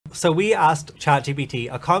So we asked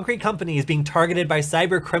ChatGPT, a concrete company is being targeted by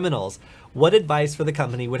cyber criminals. What advice for the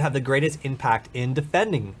company would have the greatest impact in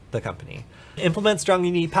defending the company? Implement strong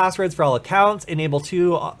unique passwords for all accounts, enable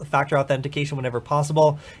two-factor authentication whenever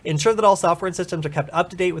possible, ensure that all software and systems are kept up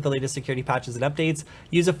to date with the latest security patches and updates,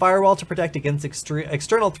 use a firewall to protect against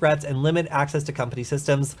external threats, and limit access to company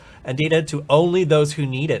systems and data to only those who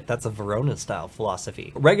need it. That's a Verona-style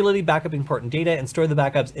philosophy. Regularly back up important data and store the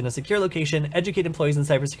backups in a secure location. Educate employees in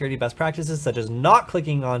cybersecurity best practices, such as not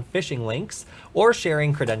clicking on phishing links or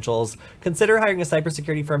sharing credentials. Consider hiring a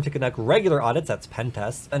cybersecurity firm to conduct regular audits, that's pen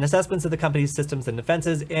tests, and assessments of the company's systems and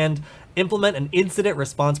defenses, and implement an incident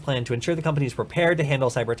response plan to ensure the company is prepared to handle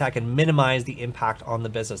cyber attack and minimize the impact on the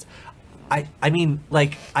business. I mean,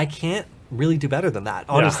 like, I can't really do better than that,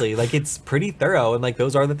 honestly. Like, it's pretty thorough, and like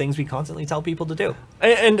those are the things we constantly tell people to do.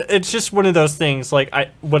 And it's just one of those things, like,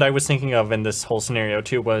 what I was thinking of in this whole scenario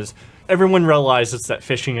too was everyone realizes that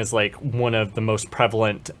phishing is like one of the most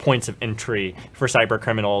prevalent points of entry for cyber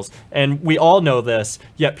criminals, and we all know this,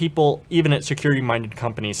 yet people, even at security-minded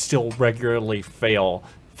companies, still regularly fail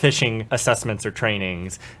phishing assessments or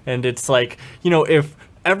trainings. And it's like, you know, if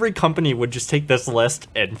every company would just take this list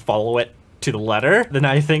and follow it to the letter, then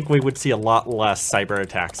I think we would see a lot less cyber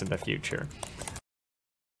attacks in the future.